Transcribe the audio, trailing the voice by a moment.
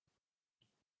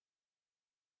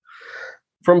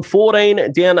From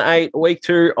 14 down to 8, week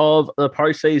 2 of the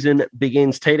postseason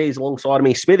begins. TD's alongside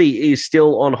me. Smithy is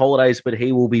still on holidays, but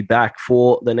he will be back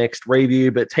for the next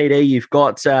review. But TD, you've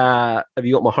got, have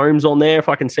you got Mahomes on there if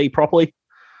I can see properly?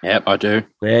 Yep, I do.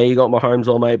 Yeah, you got Mahomes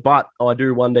on, mate. But I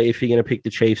do wonder if you're going to pick the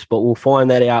Chiefs, but we'll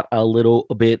find that out a little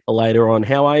bit later on.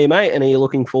 How are you, mate? And are you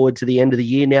looking forward to the end of the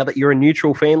year now that you're a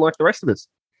neutral fan like the rest of us?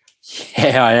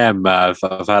 Yeah, I am. I've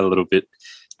had a little bit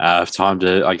of time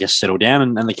to, I guess, settle down,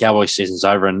 and the Cowboys season's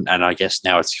over, and I guess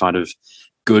now it's kind of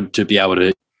good to be able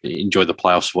to enjoy the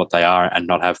playoffs for what they are and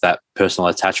not have that personal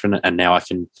attachment. And now I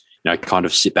can, kind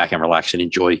of sit back and relax and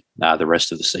enjoy the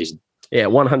rest of the season. Yeah,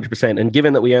 100%. And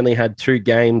given that we only had 2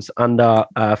 games under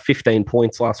 15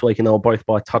 points last week and they were both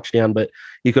by touchdown, but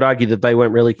you could argue that they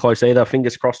weren't really close either.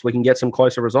 Fingers crossed we can get some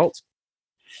closer results.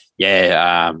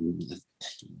 Yeah,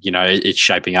 it's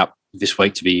shaping up this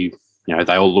week to be,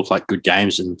 they all look like good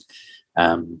games, and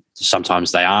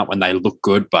sometimes they aren't when they look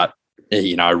good, but,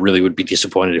 I really would be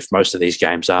disappointed if most of these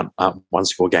games aren't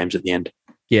one-score games at the end.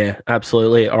 Yeah,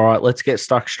 absolutely. All right, let's get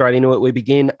stuck straight into it. We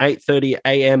begin 8:30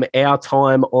 a.m. our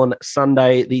time on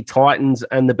Sunday, the Titans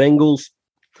and the Bengals.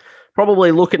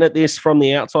 Probably looking at this from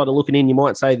the outside or looking in, you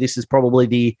might say this is probably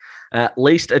the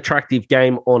least attractive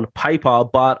game on paper,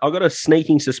 but I've got a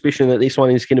sneaking suspicion that this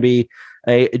one is going to be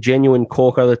a genuine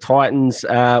corker. The Titans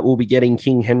will be getting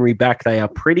King Henry back. They are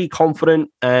pretty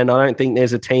confident, and I don't think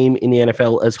there's a team in the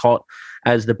NFL as hot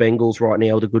as the Bengals right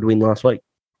now with a good win last week.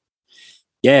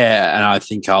 Yeah, and I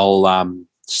think I'll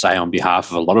say on behalf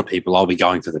of a lot of people, I'll be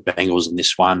going for the Bengals in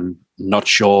this one. Not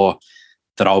sure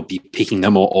that I'll be picking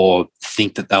them or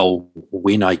think that they'll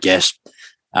win, I guess.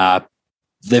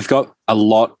 They've got a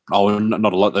lot,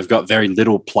 not a lot, they've got very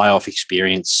little playoff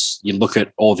experience. You look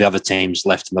at all the other teams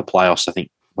left in the playoffs, I think,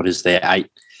 what is there,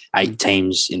 eight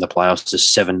teams in the playoffs. There's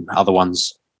 7 other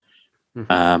ones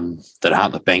that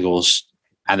aren't the Bengals,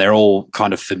 and they're all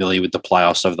kind of familiar with the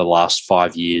playoffs over the last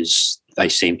 5 years. They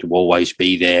seem to always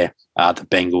be there. The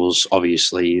Bengals,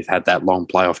 obviously, have had that long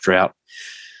playoff drought.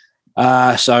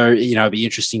 So, it'd be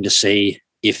interesting to see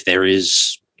if there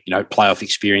is, playoff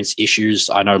experience issues.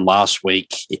 I know last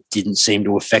week it didn't seem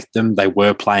to affect them. They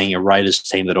were playing a Raiders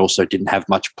team that also didn't have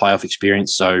much playoff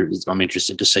experience. So I'm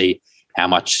interested to see how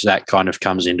much that kind of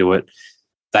comes into it.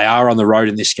 They are on the road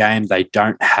in this game. They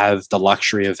don't have the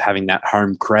luxury of having that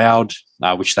home crowd,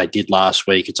 which they did last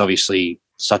week. It's obviously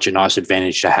such a nice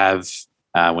advantage to have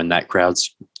when that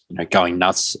crowd's going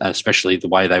nuts, especially the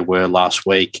way they were last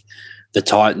week. The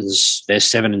Titans, they're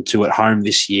 7-2 at home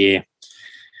this year,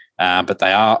 but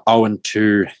they are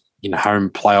 0-2 in home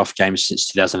playoff games since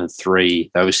 2003.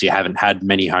 They obviously haven't had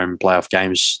many home playoff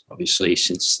games, obviously,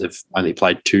 since they've only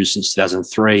played 2 since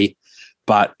 2003.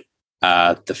 But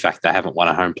the fact they haven't won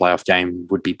a home playoff game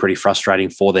would be pretty frustrating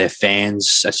for their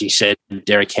fans. As you said,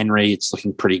 Derrick Henry, it's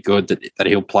looking pretty good that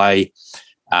he'll play.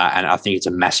 And I think it's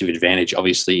a massive advantage,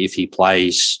 obviously, if he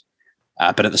plays.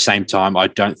 But at the same time, I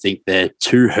don't think they're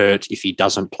too hurt if he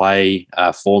doesn't play.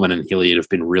 Foreman and Hilliard have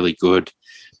been really good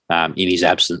in his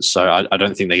absence. So I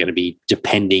don't think they're going to be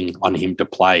depending on him to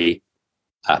play.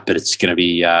 But it's going to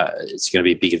be a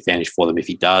big advantage for them if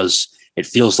he does. It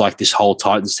feels like this whole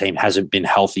Titans team hasn't been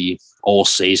healthy all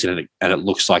season, and it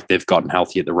looks like they've gotten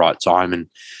healthy at the right time. And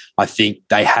I think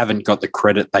they haven't got the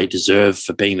credit they deserve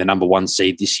for being the number 1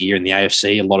 seed this year in the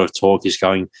AFC. A lot of talk is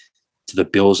going to the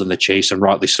Bills and the Chiefs, and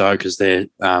rightly so, because they're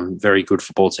very good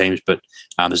football teams. But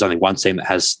there's only one team that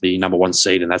has the number 1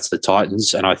 seed, and that's the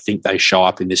Titans. And I think they show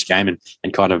up in this game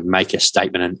and kind of make a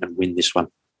statement and win this one.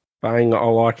 Bang, I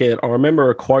like it. I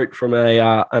remember a quote from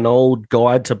an old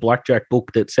guide to blackjack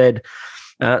book that said,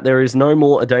 there is no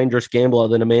more a dangerous gambler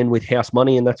than a man with house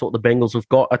money, and that's what the Bengals have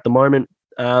got at the moment.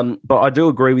 But I do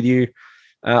agree with you.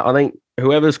 I think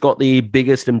whoever's got the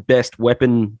biggest and best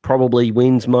weapon probably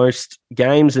wins most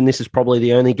games, and this is probably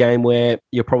the only game where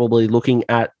you're probably looking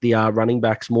at the running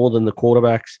backs more than the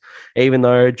quarterbacks, even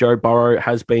though Joe Burrow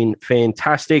has been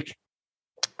fantastic.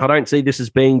 I don't see this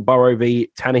as being Burrow v.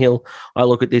 Tannehill. I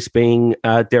look at this being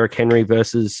Derrick Henry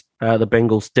versus the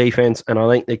Bengals defense, and I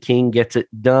think the King gets it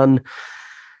done.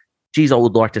 Geez, I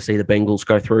would like to see the Bengals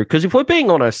go through, because if we're being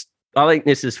honest, I think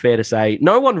this is fair to say,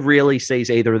 no one really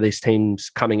sees either of these teams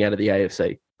coming out of the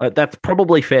AFC. That's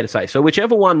probably fair to say. So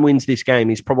whichever one wins this game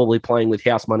is probably playing with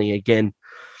house money again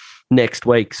next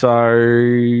week.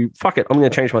 So fuck it. I'm going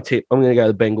to change my tip. I'm going to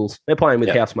go the Bengals. They're playing with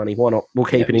house money. Why not? We'll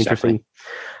keep it interesting.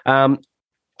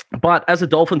 But as a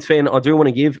Dolphins fan, I do want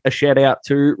to give a shout out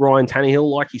to Ryan Tannehill.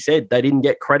 Like you said, they didn't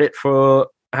get credit for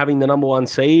having the number 1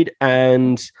 seed,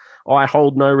 and I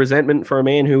hold no resentment for a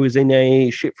man who is in a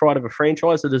shit fright of a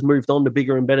franchise that has moved on to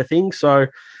bigger and better things. So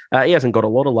he hasn't got a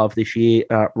lot of love this year,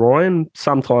 Ryan,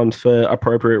 sometimes for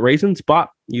appropriate reasons, but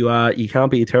you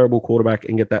can't be a terrible quarterback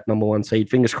and get that number one seed.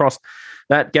 Fingers crossed.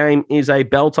 That game is a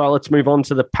belter. Let's move on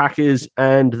to the Packers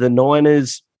and the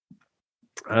Niners.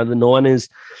 The Niners,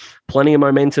 plenty of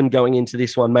momentum going into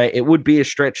this one, mate. It would be a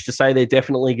stretch to say they're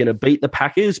definitely going to beat the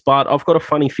Packers, but I've got a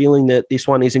funny feeling that this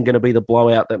one isn't going to be the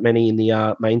blowout that many in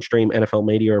the mainstream NFL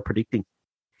media are predicting.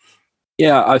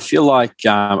 Yeah, I feel like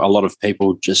a lot of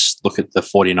people just look at the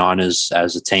 49ers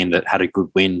as a team that had a good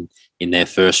win in their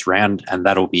first round, and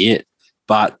that'll be it.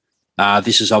 But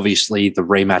this is obviously the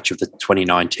rematch of the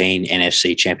 2019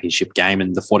 NFC Championship game,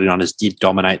 and the 49ers did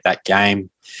dominate that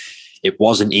game. It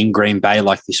wasn't in Green Bay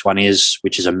like this one is,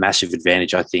 which is a massive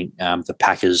advantage. I think the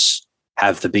Packers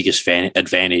have the biggest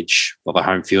advantage, or the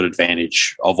home field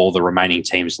advantage, of all the remaining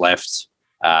teams left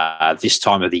this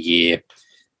time of the year.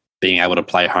 Being able to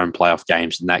play home playoff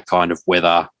games in that kind of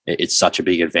weather, it's such a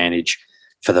big advantage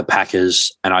for the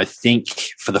Packers. And I think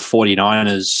for the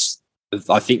 49ers,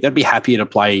 I think they'd be happier to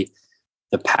play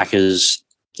the Packers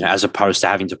as opposed to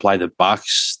having to play the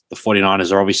Bucs. The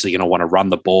 49ers are obviously going to want to run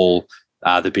the ball.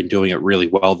 They've been doing it really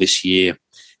well this year.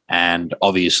 And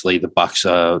obviously the Bucs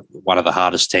are one of the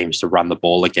hardest teams to run the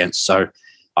ball against. So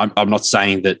I'm not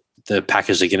saying that the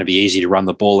Packers are going to be easy to run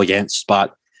the ball against,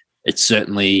 but it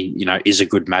certainly, is a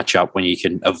good matchup when you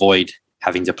can avoid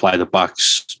having to play the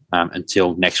Bucs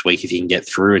until next week if you can get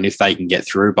through, and if they can get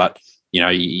through. But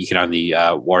you can only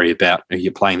worry about who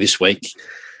you're playing this week.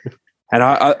 And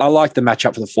I like the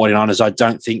matchup for the 49ers. I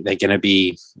don't think they're going to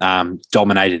be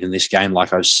dominated in this game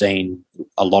like I've seen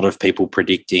a lot of people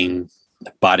predicting.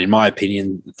 But in my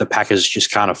opinion, the Packers just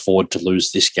can't afford to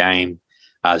lose this game.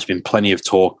 There's been plenty of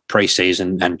talk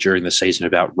preseason and during the season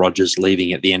about Rodgers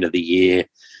leaving at the end of the year.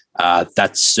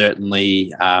 That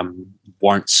certainly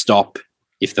won't stop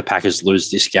if the Packers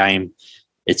lose this game.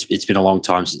 It's been a long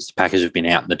time since the Packers have been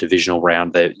out in the divisional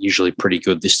round. They're usually pretty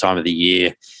good this time of the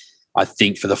year. I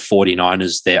think for the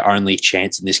 49ers, their only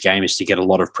chance in this game is to get a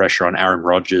lot of pressure on Aaron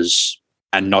Rodgers,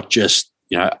 and not just,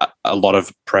 a lot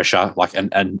of pressure, like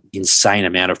an insane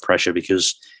amount of pressure,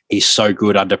 because he's so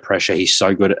good under pressure. He's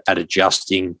so good at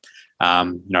adjusting.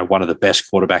 One of the best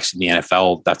quarterbacks in the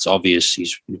NFL. That's obvious.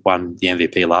 He's won the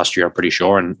MVP last year, I'm pretty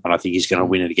sure, and I think he's going to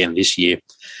win it again this year.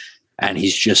 And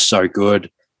he's just so good.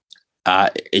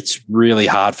 It's really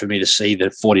hard for me to see the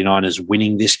 49ers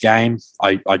winning this game.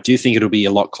 I do think it'll be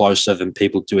a lot closer than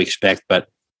people do expect, but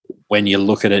when you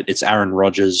look at it, it's Aaron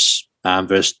Rodgers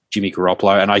versus Jimmy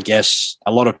Garoppolo. And I guess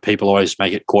a lot of people always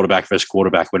make it quarterback versus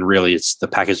quarterback when really it's the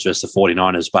Packers versus the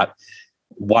 49ers. But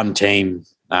one team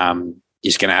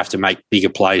is going to have to make bigger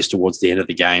plays towards the end of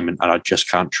the game, and I just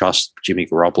can't trust Jimmy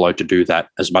Garoppolo to do that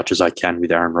as much as I can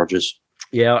with Aaron Rodgers.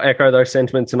 Yeah, I'll echo those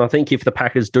sentiments. And I think if the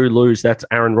Packers do lose, that's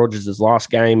Aaron Rodgers' last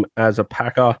game as a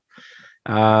Packer.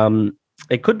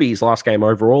 It could be his last game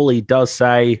overall. He does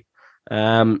say,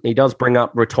 he does bring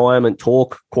up retirement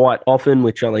talk quite often,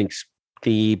 which I think's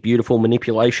the beautiful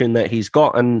manipulation that he's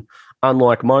got. And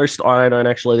unlike most, I don't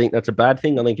actually think that's a bad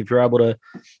thing. I think if you're able to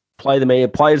play the media,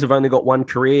 players have only got one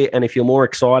career, and if you're more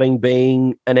exciting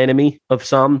being an enemy of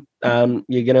some,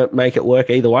 you're going to make it work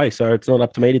either way. So it's not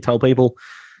up to me to tell people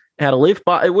how to live,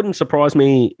 but it wouldn't surprise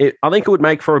me. I think it would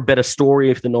make for a better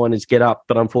story if the Niners get up,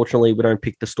 but unfortunately we don't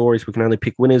pick the stories. We can only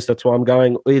pick winners. That's why I'm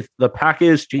going with the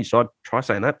Packers. Geez, I'd try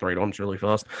saying that 3 times really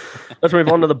fast. Let's move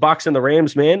on to the Bucs and the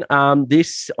Rams, man. I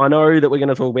know that we're going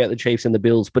to talk about the Chiefs and the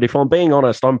Bills, but if I'm being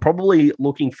honest, I'm probably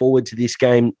looking forward to this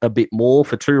game a bit more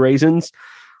for 2 reasons.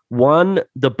 One,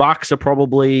 the Bucs are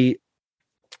probably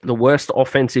the worst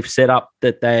offensive setup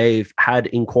that they've had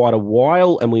in quite a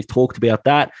while, and we've talked about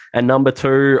that. And number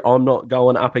 2, I'm not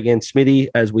going up against Smithy,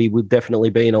 as we would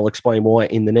definitely be, and I'll explain why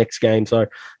in the next game. So you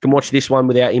can watch this one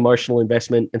without emotional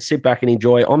investment and sit back and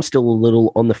enjoy. I'm still a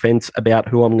little on the fence about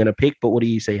who I'm going to pick, but what do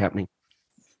you see happening?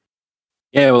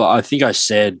 Yeah, well, I think I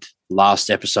said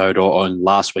last episode or on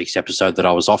last week's episode that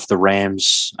I was off the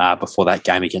Rams before that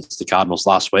game against the Cardinals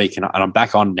last week, and I'm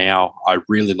back on now. I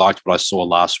really liked what I saw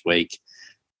last week.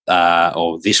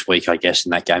 Or this week, I guess, in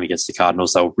that game against the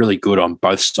Cardinals. They were really good on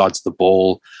both sides of the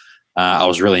ball. I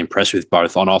was really impressed with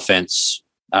both. On offense,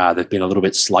 they've been a little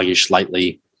bit sluggish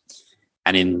lately.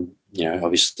 And in,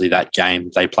 obviously that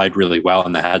game, they played really well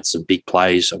and they had some big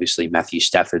plays. Obviously, Matthew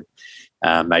Stafford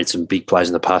made some big plays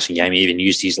in the passing game. He even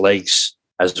used his legs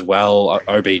as well.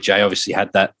 OBJ obviously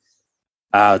had that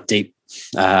deep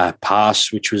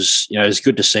pass, which was, it was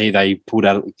good to see. They pulled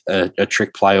out a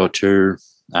trick play or two,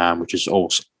 which is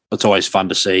also, it's always fun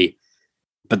to see.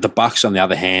 But the Bucs, on the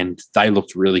other hand, they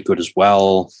looked really good as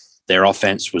well. Their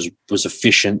offense was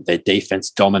efficient. Their defense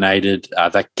dominated.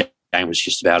 That game was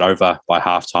just about over by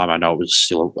halftime. I know it was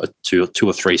still a two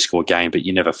or three score game, but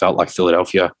you never felt like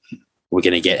Philadelphia were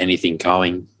going to get anything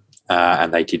going,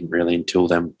 and they didn't really until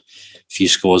them few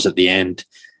scores at the end.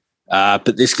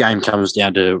 But this game comes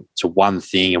down to one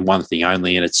thing and one thing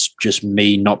only, and it's just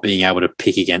me not being able to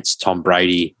pick against Tom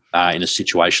Brady in a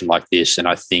situation like this. And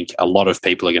I think a lot of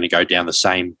people are going to go down the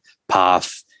same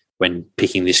path when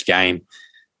picking this game.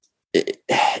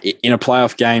 In a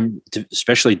playoff game,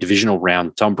 especially divisional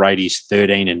round, Tom Brady's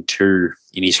 13-2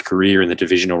 in his career in the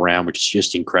divisional round, which is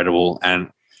just incredible. And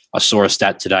I saw a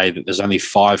stat today that there's only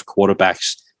 5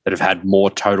 quarterbacks that have had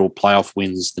more total playoff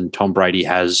wins than Tom Brady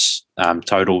has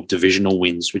total divisional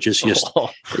wins, which is just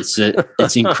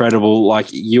it's incredible. Like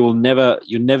you're never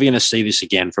going to see this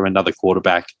again from another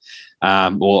quarterback,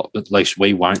 or at least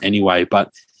we won't anyway.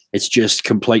 But it's just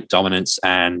complete dominance,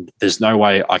 and there's no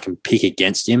way I can pick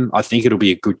against him. I think it'll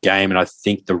be a good game, and I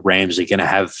think the Rams are going to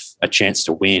have a chance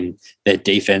to win. Their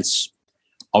defense,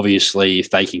 obviously, if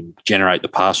they can generate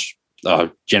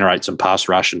some pass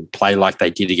rush and play like they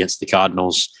did against the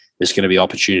Cardinals, there's going to be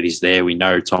opportunities there. We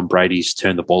know Tom Brady's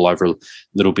turned the ball over a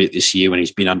little bit this year when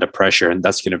he's been under pressure, and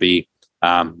that's going to be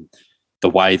the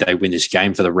way they win this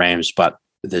game for the Rams. But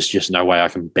there's just no way I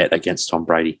can bet against Tom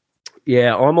Brady.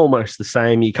 Yeah, I'm almost the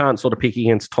same. You can't sort of pick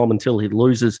against Tom until he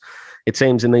loses, it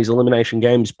seems, in these elimination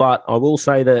games. But I will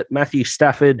say that Matthew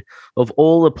Stafford, of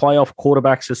all the playoff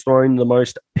quarterbacks, has thrown the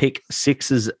most pick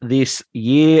sixes this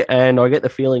year. And I get the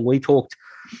feeling we talked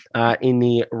in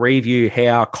the review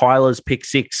how Kyler's pick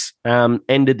six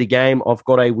ended the game. I've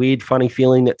got a weird, funny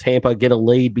feeling that Tampa get a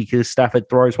lead because Stafford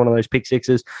throws one of those pick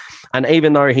sixes. And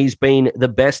even though he's been the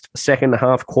best second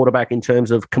half quarterback in terms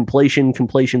of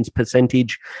completions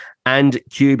percentage and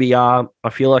QBR, I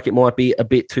feel like it might be a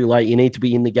bit too late. You need to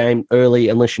be in the game early,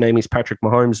 unless your name is Patrick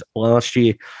Mahomes last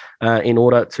year, in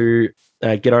order to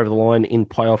get over the line in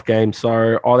playoff games.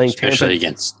 So I think especially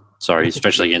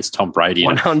against Tom Brady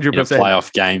 100%. In a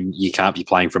playoff game, you can't be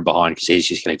playing from behind because he's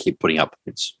just going to keep putting up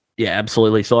points. Yeah,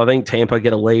 absolutely. So I think Tampa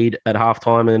get a lead at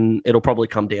halftime, and it'll probably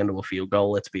come down to a field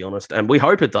goal, let's be honest. And we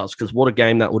hope it does, because what a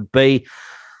game that would be.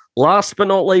 Last but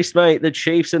not least, mate, the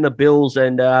Chiefs and the Bills,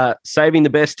 and saving the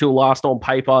best till last on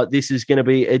paper. This is going to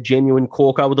be a genuine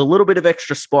corker with a little bit of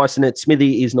extra spice in it.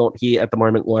 Smithy is not here at the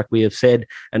moment, like we have said,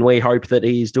 and we hope that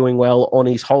he's doing well on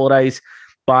his holidays.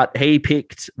 But he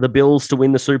picked the Bills to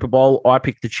win the Super Bowl. I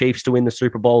picked the Chiefs to win the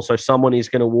Super Bowl. So someone is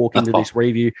going to walk into this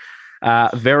review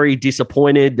very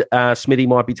disappointed. Smithy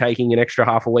might be taking an extra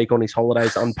half a week on his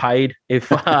holidays unpaid if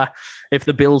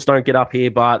the Bills don't get up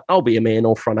here. But I'll be a man.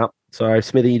 I'll front up. So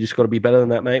Smithy, you just got to be better than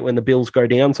that, mate, when the Bills go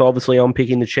down. So obviously I'm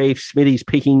picking the Chiefs. Smithy's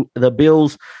picking the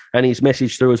Bills, and he's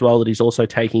messaged through as well that he's also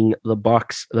taking the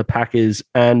Bucks, the Packers,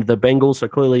 and the Bengals. So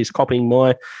clearly he's copying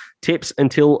my tips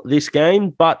until this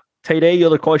game. But TD, you're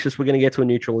the closest we're going to get to a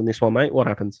neutral in this one, mate. What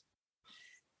happens?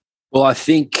 Well, I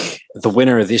think the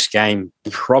winner of this game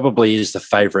probably is the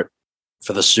favourite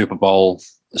for the Super Bowl,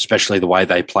 especially the way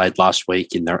they played last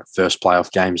week in their first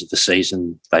playoff games of the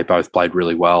season. They both played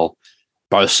really well,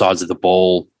 both sides of the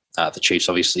ball. The Chiefs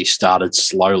obviously started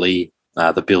slowly.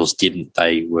 The Bills didn't.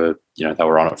 They were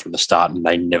on it from the start, and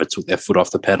they never took their foot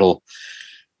off the pedal.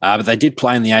 But they did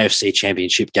play in the AFC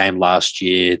Championship game last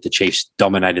year. The Chiefs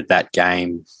dominated that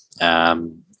game.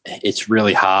 It's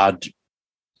really hard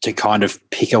to kind of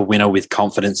pick a winner with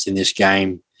confidence in this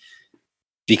game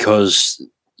because,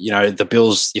 the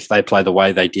Bills, if they play the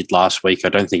way they did last week, I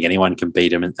don't think anyone can beat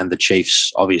them. And the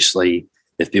Chiefs, obviously,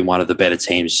 they've been one of the better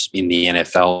teams in the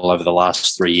NFL over the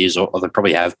last 3 years, or they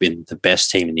probably have been the best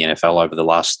team in the NFL over the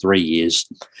last 3 years.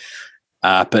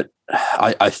 But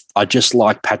I just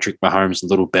like Patrick Mahomes a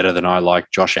little better than I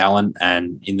like Josh Allen.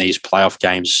 And in these playoff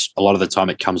games, a lot of the time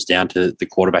it comes down to the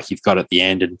quarterback you've got at the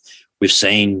end. And we've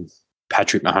seen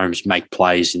Patrick Mahomes make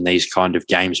plays in these kind of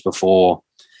games before,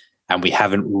 and we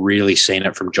haven't really seen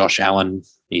it from Josh Allen.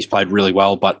 He's played really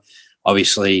well, but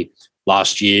obviously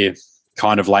last year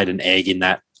kind of laid an egg in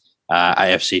that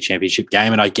AFC Championship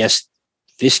game. And I guess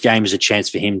this game is a chance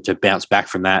for him to bounce back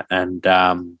from that. And,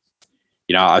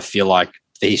 I feel like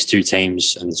these two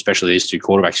teams, and especially these two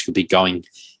quarterbacks, could be going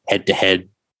head-to-head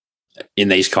in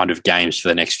these kind of games for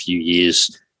the next few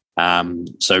years.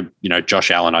 So, Josh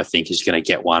Allen, I think, is going to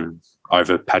get one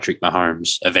over Patrick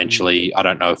Mahomes eventually. I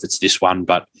don't know if it's this one,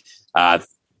 but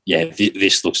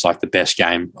this looks like the best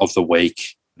game of the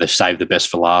week. They've saved the best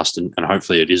for last, and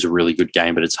hopefully it is a really good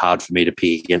game, but it's hard for me to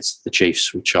pick against the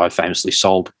Chiefs, which I famously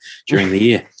sold during the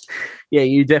year. Yeah,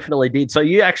 you definitely did. So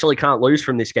you actually can't lose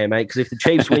from this game, mate, because if the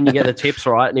Chiefs win, you get the tips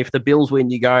right, and if the Bills win,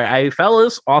 you go, hey,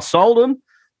 fellas, I sold them.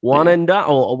 one and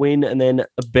or a win and then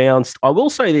bounced. I will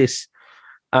say this.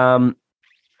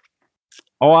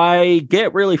 I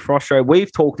get really frustrated.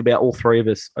 We've talked about, all three of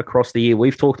us across the year,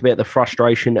 we've talked about the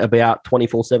frustration about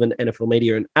 24/7 NFL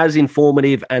media, and as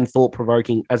informative and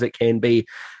thought-provoking as it can be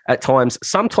at times,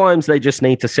 sometimes they just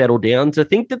need to settle down. To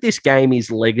think that this game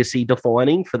is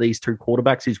legacy-defining for these two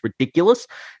quarterbacks is ridiculous.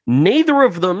 Neither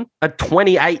of them are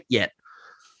 28 yet.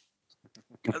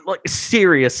 Like,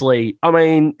 seriously. I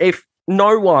mean, if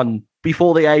no one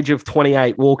before the age of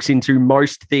 28 walks into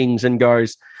most things and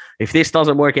goes, if this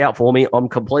doesn't work out for me, I'm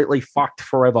completely fucked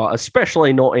forever,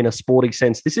 especially not in a sporting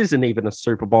sense. This isn't even a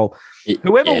Super Bowl.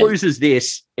 Whoever loses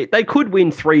this, they could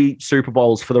win 3 Super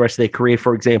Bowls for the rest of their career,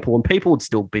 for example, and people would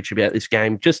still bitch about this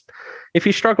game. Just, if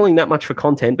you're struggling that much for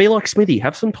content, be like Smithy,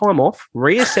 have some time off,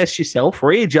 reassess yourself,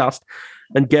 readjust,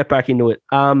 and get back into it.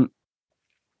 I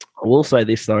will say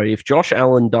this, though. If Josh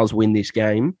Allen does win this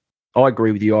game, I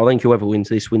agree with you. I think whoever wins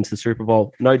this wins the Super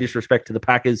Bowl. No disrespect to the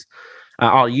Packers.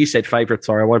 You said favourite.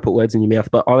 Sorry, I won't put words in your mouth,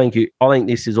 but I think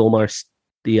this is almost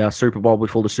the Super Bowl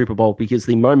before the Super Bowl, because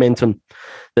the momentum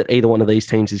that either one of these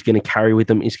teams is going to carry with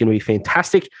them is going to be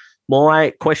fantastic.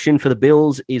 My question for the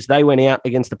Bills is, they went out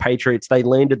against the Patriots. They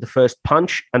landed the first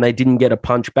punch and they didn't get a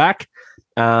punch back.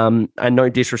 And no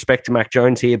disrespect to Mac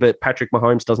Jones here, but Patrick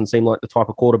Mahomes doesn't seem like the type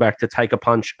of quarterback to take a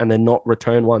punch and then not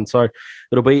return one. So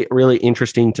it'll be really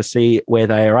interesting to see where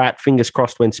they are at. Fingers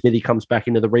crossed when Smithy comes back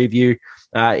into the review.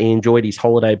 He enjoyed his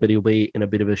holiday, but he'll be in a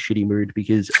bit of a shitty mood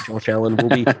because Josh Allen will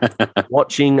be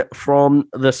watching from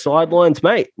the sidelines.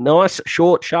 Mate, nice,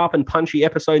 short, sharp, and punchy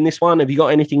episode in this one. Have you got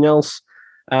anything else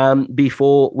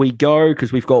before we go?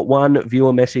 Because we've got one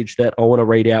viewer message that I want to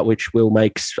read out, which will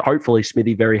make hopefully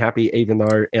Smithy very happy, even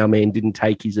though our man didn't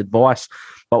take his advice,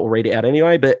 but we'll read it out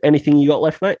anyway. But anything you got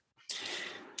left, mate?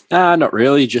 Not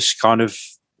really. Just kind of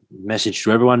message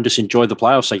to everyone, just enjoy the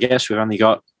playoffs, I guess. We've only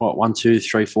got 1, 2,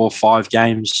 3, 4, 5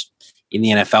 games in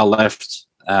the NFL left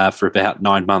for about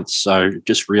 9 months. So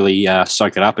just really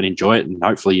soak it up and enjoy it, and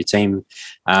hopefully your team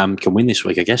can win this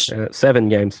week, I guess. 7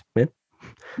 games, man.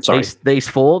 Sorry. These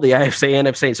 4, the AFC,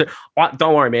 NFC. So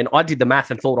don't worry, man. I did the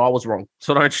math and thought I was wrong.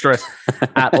 So don't stress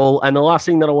at all. And the last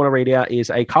thing that I want to read out is,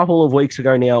 a couple of weeks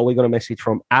ago now, we got a message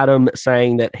from Adam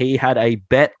saying that he had a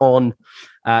bet on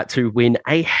to win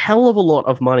a hell of a lot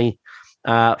of money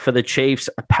for the Chiefs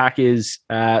Packers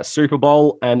Super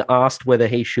Bowl, and asked whether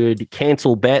he should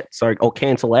cancel bet, or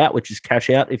cancel out, which is cash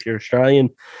out if you're Australian,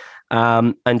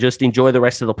 and just enjoy the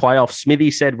rest of the playoffs.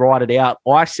 Smithy said write it out.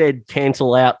 I said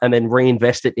cancel out and then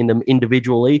reinvest it in them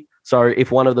individually. So if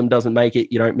one of them doesn't make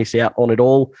it, you don't miss out on it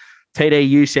all. TD,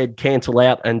 you said cancel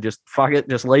out and just fuck it,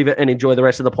 just leave it and enjoy the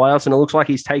rest of the playoffs. And it looks like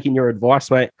he's taking your advice,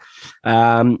 mate.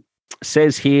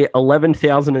 Says here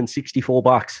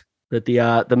 $11,064 that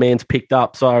the man's picked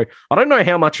up. So I don't know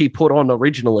how much he put on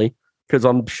originally, because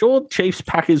I'm sure Chiefs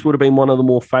Packers would have been one of the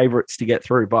more favourites to get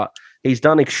through, but he's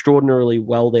done extraordinarily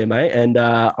well there, mate. And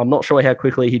I'm not sure how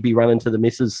quickly he'd be running to the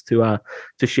missus to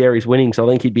share his winnings. I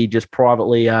think he'd be just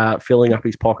privately filling up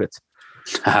his pockets.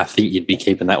 I think you'd be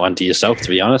keeping that one to yourself, to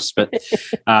be honest. But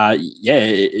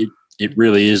it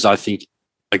really is, I think,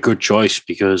 a good choice,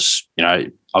 because,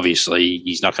 obviously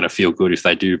he's not going to feel good if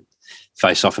they do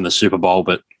face off in the Super Bowl,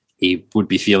 but he would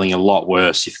be feeling a lot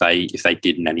worse if they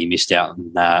didn't, and he missed out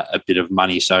on a bit of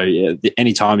money. So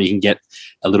anytime you can get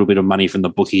a little bit of money from the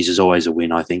bookies is always a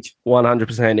win, I think.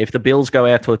 100%. If the Bills go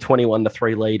out to a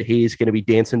 21-3 lead, he's going to be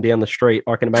dancing down the street,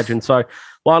 I can imagine. So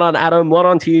well done, Adam. Well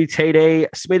done to you, TD.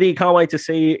 Smithy, can't wait to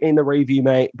see you in the review,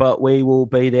 mate, but we will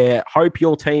be there. Hope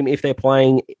your team, if they're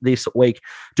playing this week,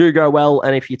 do go well.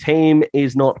 And if your team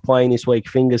is not playing this week,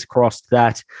 fingers crossed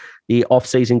that the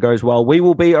off-season goes well. We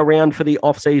will be around for the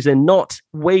off-season, not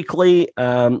weekly.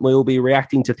 We will be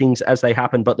reacting to things as they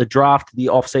happen, but the draft, the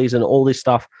off-season, all this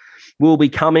stuff will be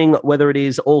coming, whether it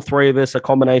is all three of us, a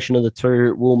combination of the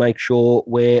two. We'll make sure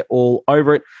we're all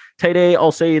over it. TD,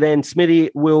 I'll see you then. Smithy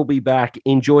will be back.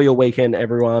 Enjoy your weekend,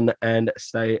 everyone, and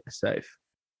stay safe.